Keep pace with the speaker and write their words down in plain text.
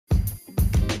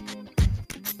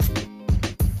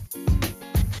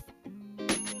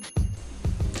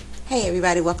Hey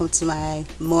everybody, welcome to my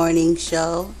morning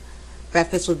show,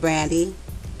 Breakfast with Brandy.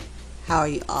 How are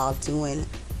you all doing?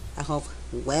 I hope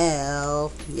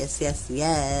well.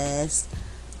 Yes.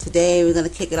 Today we're going to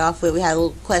kick it off with, we had a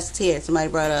little quest here. Somebody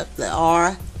brought up the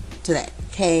R to the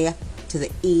K to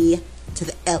the E to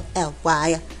the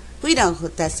LLY. We know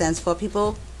what that stands for,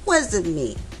 people. What does it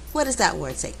mean? What does that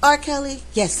word say? R. Kelly?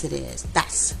 Yes, it is.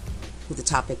 That's who the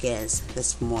topic is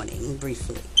this morning,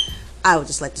 briefly. I would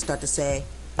just like to start to say,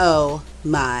 oh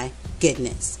my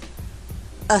goodness.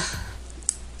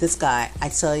 This guy, I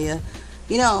tell you,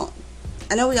 I know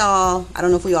I don't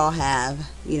know if we all have,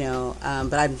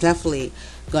 but I'm definitely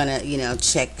gonna,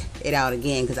 check it out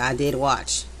again, because I did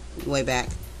watch way back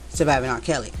Surviving R.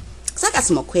 Kelly. Because I got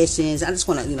some more questions. I just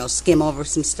want to, skim over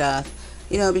some stuff,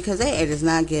 because it is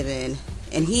not given,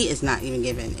 and he is not even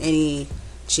given any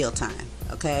chill time,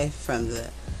 okay, from the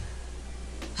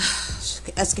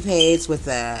escapades with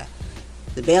the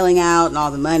bailing out and all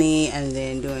the money, and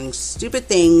then doing stupid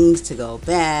things to go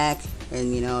back,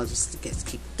 and just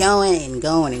keep going and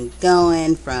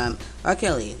going from R.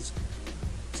 Kelly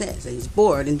says that he's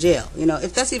bored in jail.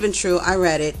 If that's even true, I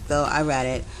read it,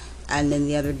 and then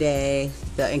the other day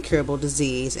the incurable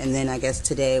disease, and then I guess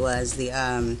today was the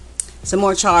some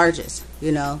more charges.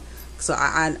 So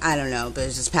I don't know, but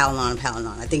it's just piling on.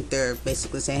 I think they're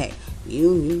basically saying, hey,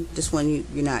 you this one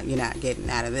you're not getting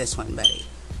out of this one, buddy.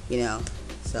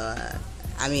 So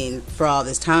I mean, for all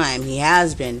this time he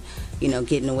has been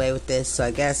getting away with this. So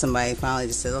I guess somebody finally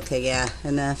just said, okay, yeah,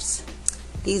 enough's,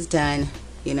 he's done.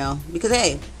 Because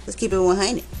hey, let's keep it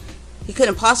 100. He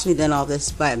couldn't possibly done all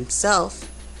this by himself.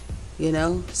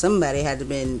 Somebody had to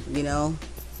been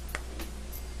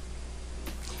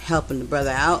helping the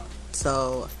brother out.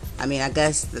 So I mean, I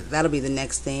guess that'll be the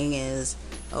next thing is,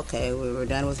 okay, we were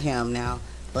done with him, now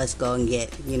let's go and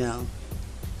get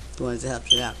the ones to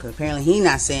help you out, because apparently he's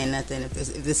not saying nothing if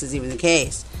this is even the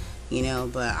case.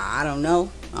 But I don't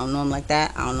know him like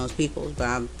that. I don't know his people, but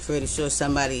I'm pretty sure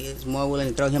somebody is more willing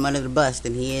to throw him under the bus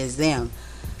than he is them.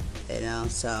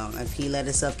 So if he let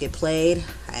himself get played,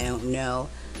 I don't know,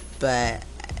 but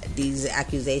these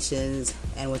accusations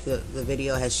and what the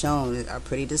video has shown are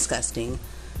pretty disgusting,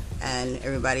 and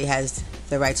everybody has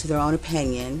the right to their own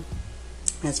opinion.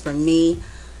 As for me,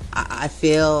 I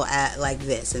feel like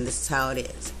this, and this is how it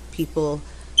is. People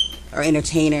are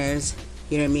entertainers,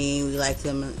 you know what I mean? We like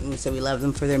them, and we say we love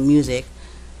them for their music,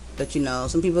 but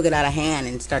some people get out of hand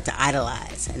and start to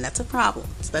idolize, and that's a problem,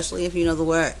 especially if you know the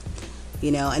word,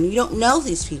 and you don't know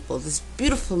these people, this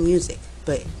beautiful music.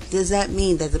 But does that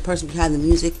mean that the person behind the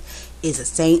music is a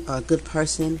saint or a good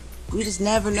person? We just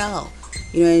never know.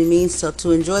 You know what I mean? So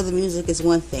to enjoy the music is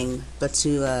one thing, but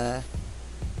to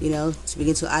to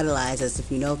begin to idolize as if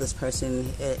this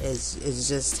person is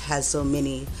just has so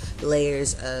many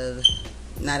layers of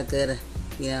not a good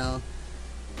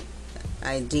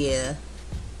idea,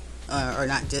 or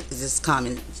not just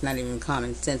common. It's not even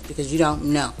common sense, because you don't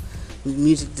know.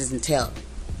 Music doesn't tell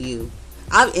you.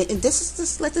 And this is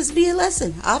just, let this be a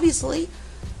lesson. Obviously,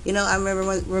 I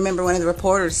remember one of the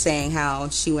reporters saying how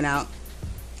she went out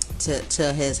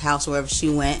to his house, wherever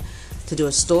she went, to do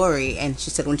a story, and she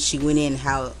said when she went in,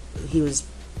 how he was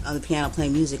on the piano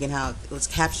playing music and how it was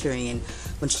capturing, and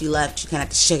when she left, she kind of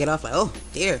had to shake it off, like, oh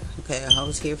dear, okay, I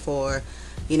was here for,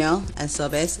 and so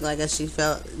basically I guess she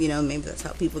felt, maybe that's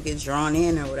how people get drawn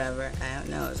in or whatever. I don't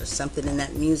know, is there something in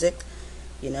that music,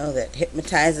 that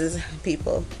hypnotizes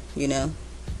people,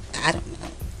 I don't know,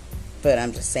 but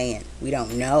I'm just saying, we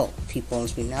don't know people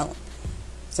as we know them.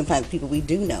 Sometimes people we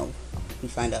do know, we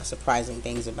find out surprising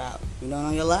things about, in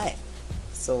your life.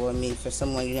 So, I mean, for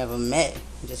someone you never met,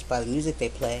 just by the music they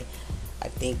play, I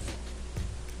think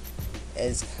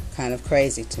is kind of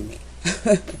crazy to me.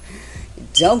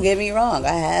 Don't get me wrong.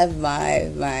 I have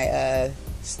my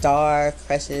star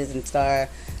crushes and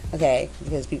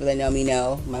because people that know me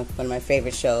know, one of my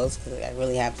favorite shows, because I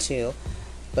really have two,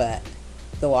 but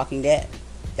The Walking Dead.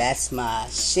 That's my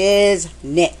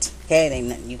shiznit. Okay, there ain't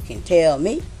nothing you can tell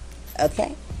me.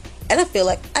 Okay? And I feel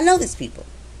like I know these people,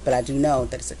 but I do know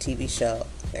that it's a TV show.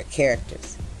 They're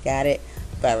characters. Got it?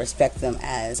 But I respect them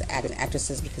as actors and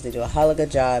actresses, because they do a hell of a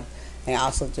good job, and I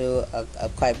also do a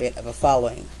quite a bit of a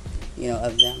following,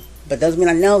 of them. But doesn't mean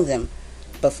I know them.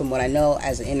 But from what I know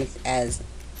as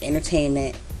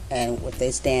entertainment and what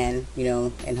they stand,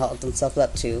 and hold themselves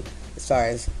up to, as far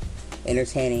as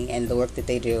entertaining and the work that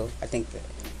they do, I think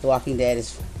The Walking Dead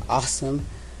is awesome.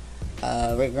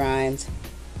 Rick Grimes.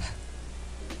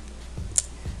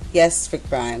 Yes, Rick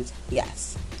Grimes.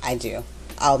 Yes, I do.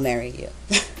 I'll marry you.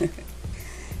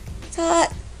 It's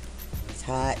hot.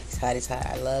 It's hot.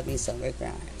 I love me some Rick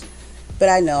Grimes. But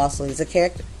I know also he's a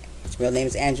character. His real name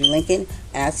is Andrew Lincoln,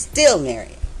 and I still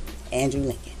marry Andrew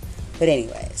Lincoln. But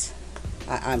anyways,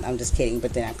 I'm just kidding,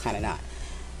 but then I'm kind of not.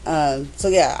 So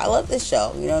yeah, I love this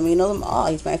show. You know what I mean? Know them all.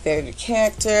 He's my favorite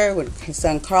character. When his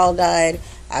son Carl died,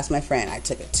 I asked my friend. I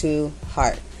took it to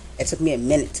heart. It took me a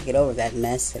minute to get over that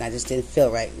mess, and I just didn't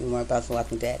feel right anymore about The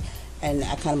Walking Dead. And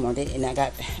I kind of mourned it, and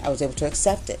I was able to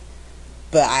accept it.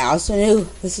 But I also knew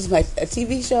this is a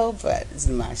TV show, but this is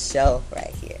my show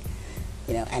right here.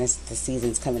 You know, and the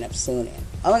season's coming up soon. And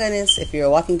oh my goodness, if you're a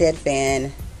Walking Dead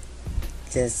fan,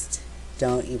 just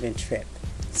don't even trip.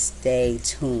 Stay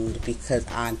tuned, because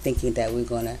I'm thinking that we're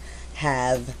going to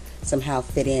have somehow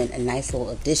fit in a nice little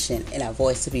addition in our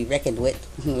voice to be reckoned with.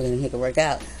 We're going to make it work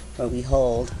out, where we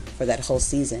hold for that whole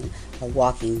season a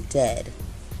Walking Dead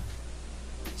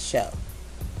show.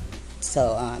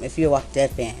 So if you're a Walking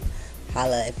Dead fan,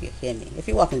 holla if you hear me. If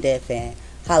you're a Walking Dead fan,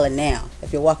 holla now.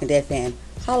 If you're a Walking Dead fan,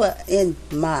 holla in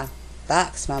my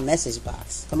box, my message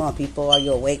box. Come on, people. Are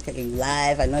you awake? Are you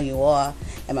live? I know you are.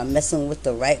 Am I messing with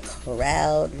the right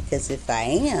crowd? Because if I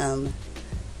am,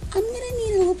 I'm going to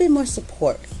need a little bit more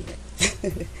support here.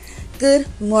 Good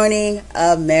morning,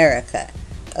 America.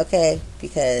 Okay?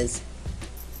 Because,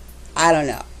 I don't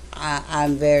know.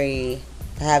 I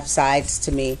have sides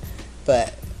to me,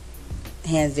 but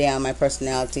hands down, my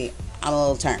personality, I'm a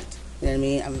little turned. You know what I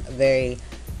mean? I'm very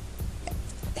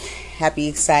happy,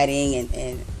 exciting,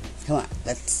 and come on,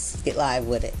 let's get live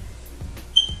with it.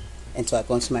 Until I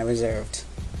go into my reserved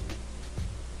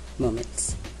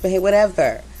moments. But hey,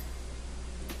 whatever.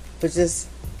 But just,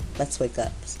 let's wake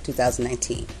up. It's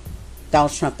 2019.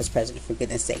 Donald Trump is president, for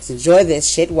goodness sakes. Enjoy this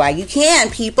shit while you can,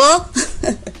 people.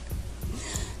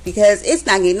 Because it's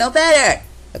not getting no better.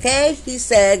 Okay? He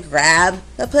said, grab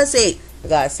the pussy, for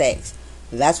God's sakes.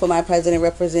 That's what my president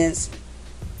represents.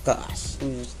 Gosh.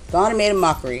 We've gone and made a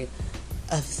mockery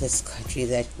of this country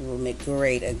that we will make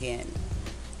great again.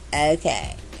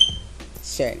 Okay.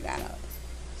 Sure, Donald.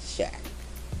 Sure.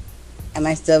 Am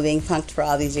I still being punked for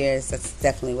all these years? That's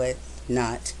definitely what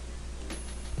not.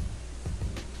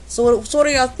 So what are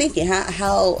y'all thinking?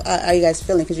 How are you guys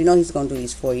feeling? Because you know he's going to do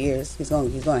these 4 years. He's going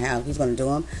to do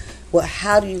them. Well,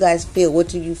 how do you guys feel? What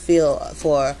do you feel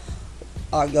for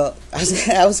your?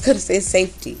 I was going to say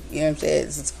safety. You know what I'm saying?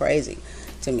 It's crazy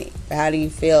to me. How do you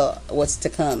feel? What's to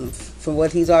come from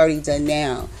what he's already done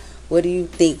now? What do you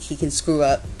think he can screw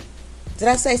up? Did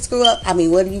I say screw up? I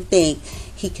mean, what do you think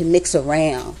he can mix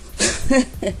around?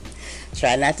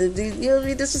 Try not to be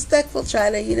disrespectful. Try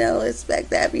to,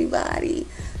 respect everybody,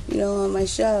 on my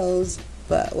shows.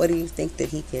 But what do you think that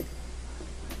he could,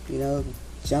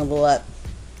 jumble up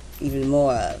even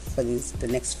more for the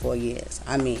next 4 years?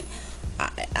 I mean,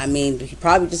 he's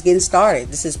probably just getting started.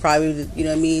 This is probably,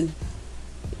 the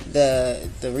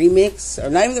remix, or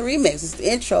not even the remix, it's the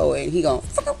intro, and he going,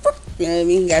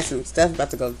 he got some stuff about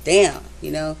to go down,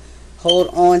 Hold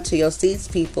on to your seats,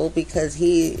 people, because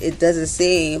it doesn't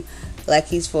seem like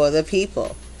he's for the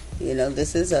people.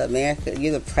 This is America.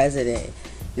 You're the president.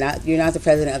 You're not the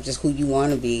president of just who you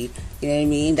want to be. You know what I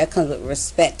mean? That comes with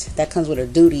respect. That comes with a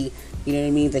duty,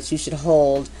 that you should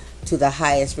hold to the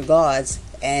highest regards.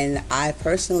 And I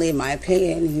personally, in my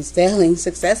opinion, he's failing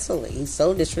successfully. He's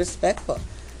so disrespectful.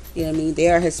 You know what I mean?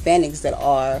 There are Hispanics that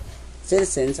are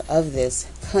citizens of this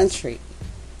country.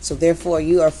 So therefore,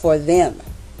 you are for them,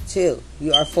 too.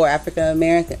 You are for African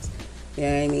Americans. You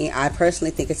know what I mean? I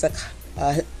personally think it's a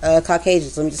Caucasian.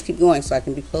 So let me just keep going so I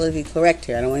can be politically correct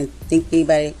here. I don't want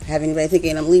to have anybody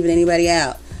thinking I'm leaving anybody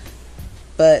out.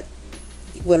 But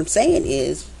what I'm saying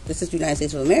is, this is the United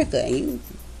States of America, and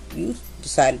you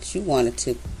decided that you wanted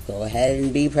to go ahead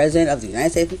and be president of the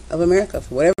United States of America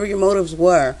for whatever your motives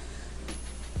were.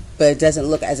 But it doesn't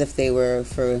look as if they were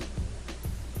for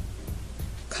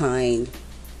kind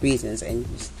reasons, and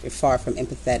you're far from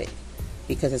empathetic,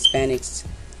 because Hispanics,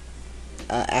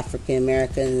 African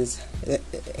Americans,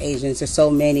 Asians, there's so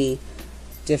many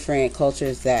different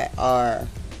cultures that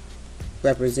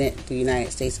represent the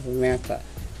United States of America.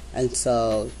 And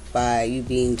so by you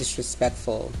being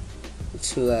disrespectful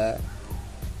to a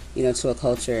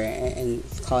culture and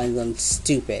calling them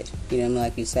stupid,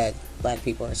 like you said, black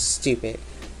people are stupid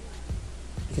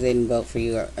because they didn't vote for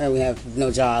you, or we have no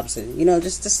jobs, and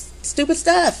just stupid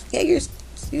stuff. Yeah, you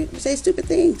say stupid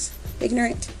things,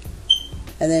 ignorant,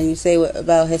 and then you say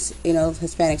about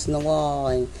Hispanics on the wall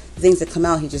and the things that come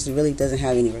out. He just really doesn't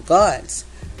have any regards.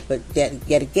 But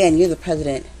yet again, you're the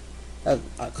president of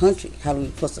our country. How are we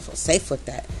supposed to feel safe with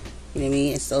that? You know what I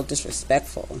mean? It's so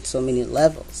disrespectful on so many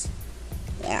levels.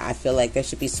 I feel like there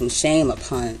should be some shame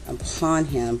upon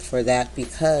him for that,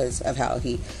 because of how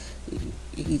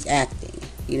he's acting.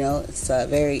 It's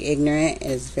very ignorant,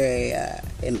 and it's very,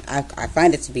 I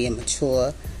find it to be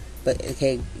immature. But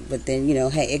okay, but then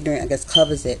hey, ignorant I guess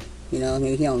covers it. I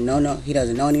mean, he don't know, no, he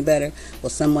doesn't know any better. Well,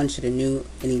 someone should have knew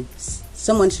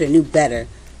better.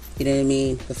 You know what I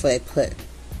mean? Before they put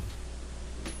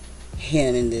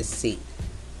him in this seat.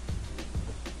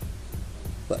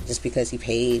 What, just because he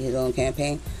paid his own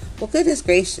campaign? Well, goodness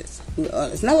gracious,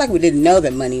 it's not like we didn't know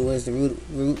that money was the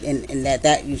root, and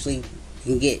that usually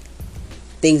can get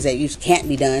things that usually can't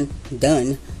be done.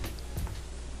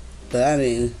 But I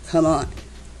mean, come on,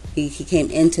 he came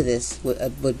into this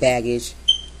with baggage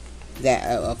that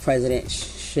a president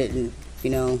shouldn't.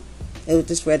 It was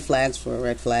just red flags for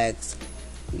red flags.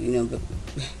 But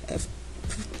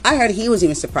I heard he was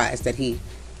even surprised that he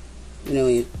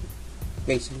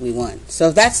basically won. So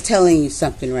if that's telling you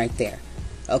something right there,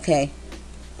 okay?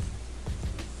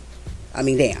 I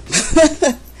mean, damn.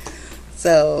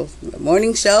 So,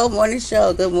 morning show.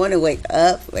 Good morning. Wake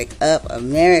up,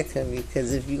 America.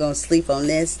 Because if you're gonna sleep on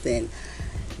this, then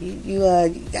you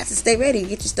got to stay ready.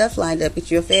 Get your stuff lined up. Get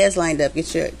your affairs lined up.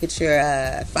 Get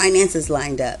your finances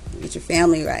lined up. Get your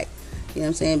family right. You know what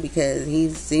I'm saying? Because he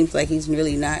seems like he's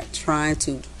really not trying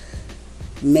to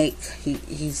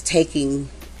he's taking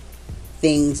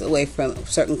things away from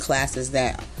certain classes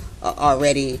that are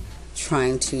already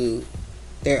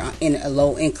they're in a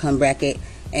low income bracket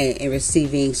and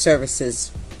receiving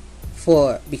services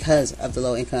because of the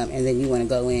low income, and then you want to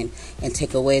go in and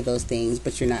take away those things,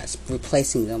 but you're not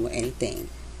replacing them with anything.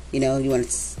 You want to,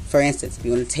 for instance, if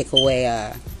you want to take away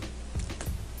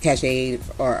cash aid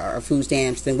or food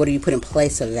stamps, then what do you put in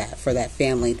place of that for that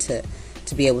family to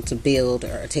be able to build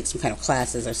or take some kind of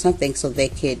classes or something so they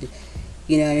could,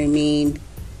 wean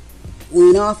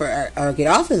off or get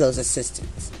off of those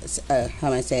assistances. How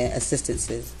am I saying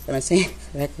assistances? Am I saying it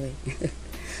correctly?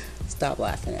 Stop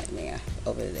laughing at me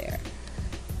over there.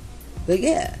 But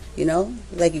yeah,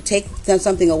 like you take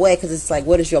something away because it's like,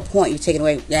 what is your point? You take it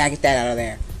away, yeah, get that out of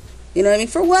there. You know what I mean?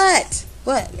 For what?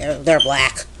 What? They're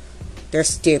black. They're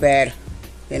stupid.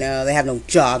 They have no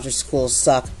jobs. Their schools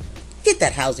suck. Get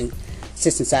that housing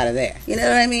assistance out of there. You know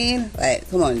what I mean? Like,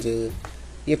 come on, dude.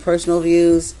 Your personal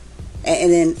views.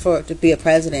 And then to be a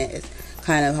president, it's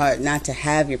kind of hard not to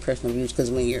have your personal views,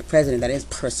 because when you're a president, that is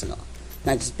personal.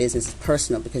 Not just business, it's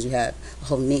personal, because you have a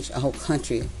whole nation, a whole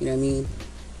country, you know what I mean,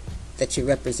 that you're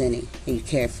representing and you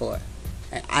care for.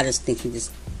 And I just think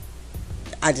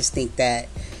that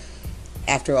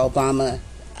after Obama,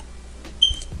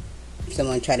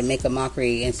 someone tried to make a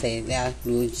mockery and say, yeah,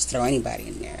 we just throw anybody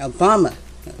in there. Obama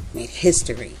made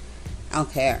history. I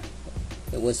don't care.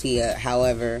 Was he,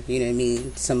 however, you know what I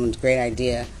mean, someone's great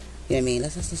idea, you know what I mean,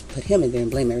 let's just put him in there and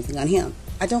blame everything on him.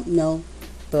 I don't know,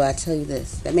 but I tell you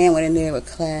this, that man went in there with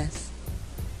class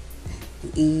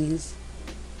and ease,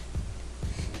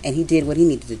 and he did what he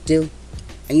needed to do,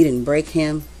 and you didn't break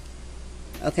him,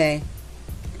 okay?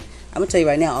 I'm going to tell you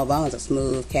right now, Obama's a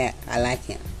smooth cat. I like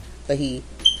him, but he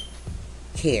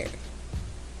cared.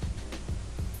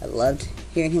 I loved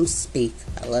hearing him speak.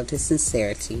 I loved his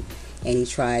sincerity. And he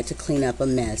tried to clean up a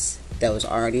mess that was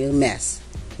already a mess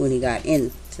when he got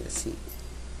into the seat.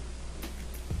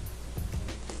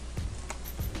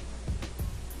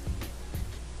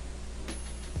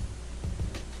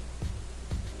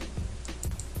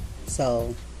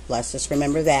 So let's just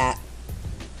remember that.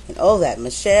 And that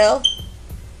Michelle,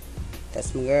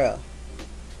 that's my girl.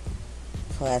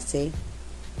 Classy.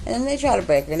 And then they try to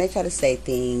break her, and they try to say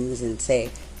things and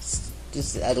say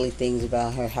just ugly things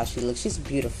about her, how she looks. She's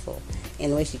beautiful,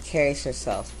 and the way she carries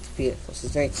herself is beautiful.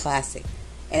 She's very classic,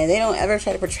 and they don't ever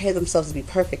try to portray themselves to be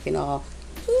perfect and all.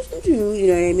 You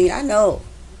know what I mean? I know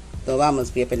the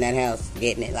Obamas be up in that house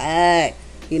getting it, like,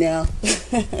 you know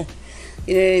what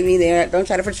I mean? They don't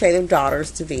try to portray their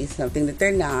daughters to be something that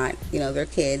they're not. They're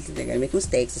kids. They're gonna make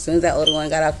mistakes. As soon as that older one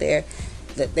got out there,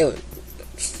 that they were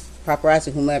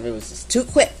paparazzi, whomever, was just too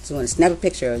quick to want to snap a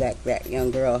picture of that young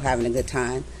girl having a good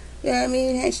time. You know what I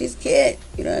mean? Hey, she's a kid.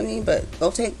 You know what I mean? But go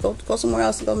somewhere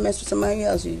else and go mess with somebody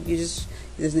else. You're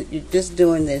just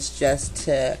doing this just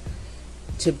to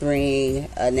bring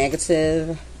a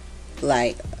negative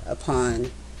light upon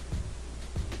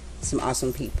some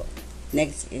awesome people.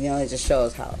 Next, it just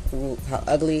shows how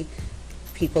ugly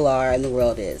people are and the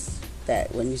world is.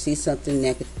 That when you see something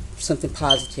negative, something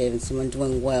positive, and someone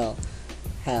doing well,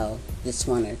 how you just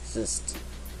want to just,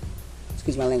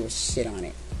 excuse my language, shit on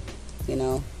it.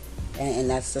 And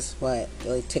that's just what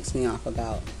really ticks me off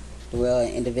about the world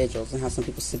and individuals, and how some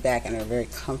people sit back and are very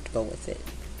comfortable with it,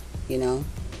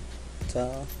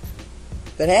 So,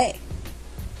 but hey,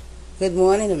 good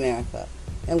morning, America,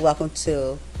 and welcome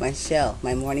to my show,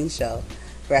 my morning show,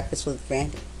 Breakfast with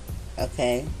Brandy.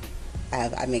 Okay,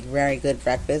 I make very good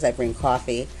breakfast. I bring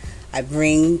coffee. I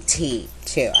bring tea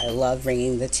too. I love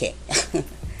bringing the tea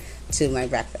to my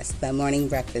breakfast, the morning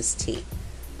breakfast tea.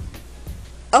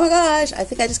 Oh my gosh, I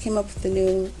think I just came up with the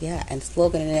new, yeah, and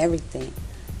slogan and everything,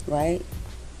 right?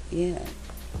 Yeah.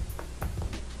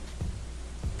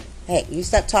 Hey, you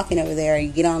stop talking over there, or you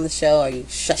get on the show, or you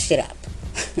shush it up.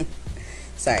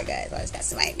 Sorry, guys, I always got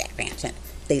somebody in the background trying to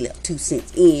they little 2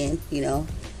 cents in.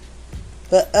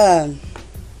 But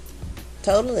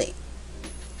totally.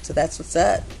 So that's what's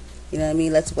up. You know what I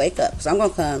mean? Let's wake up. So I'm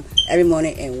gonna come every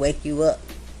morning and wake you up.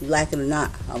 You like it or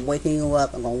not, I'm waking you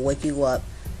up. I'm gonna wake you up.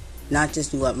 Not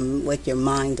just you up, wake your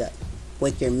mind up,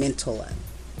 wake your mental up.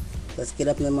 Let's get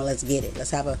up in the morning. Let's get it.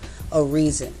 Let's have a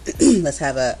reason. Let's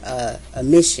have a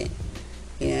mission.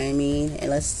 You know what I mean? And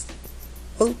let's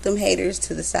boot them haters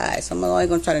to the side. So I'm only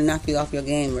gonna try to knock you off your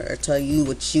game or tell you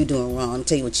what you doing wrong.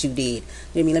 Tell you what you did. You know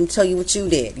what I mean? Let me tell you what you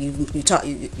did.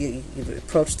 You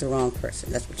approached the wrong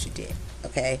person. That's what you did.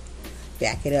 Okay?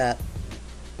 Back it up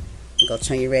and go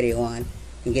turn your radio on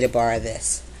and get a bar of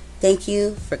this. Thank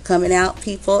you for coming out,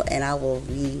 people, and I will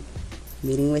be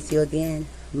meeting with you again.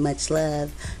 Much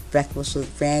love. Breakfast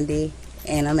with Brandy,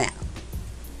 and I'm out.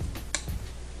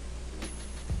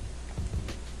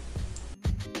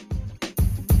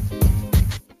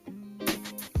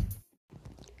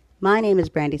 My name is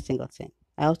Brandy Singleton.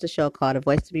 I host a show called A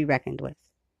Voice to Be Reckoned with.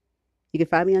 You can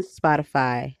find me on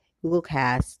Spotify, Google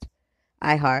Cast,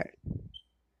 iHeart,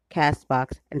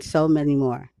 Castbox, and so many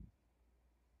more.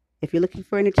 If you're looking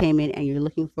for entertainment and you're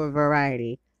looking for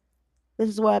variety, this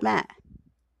is where I'm at.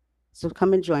 So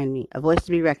come and join me, A Voice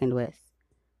to Be Reckoned with.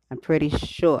 I'm pretty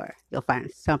sure you'll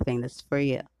find something that's for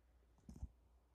you.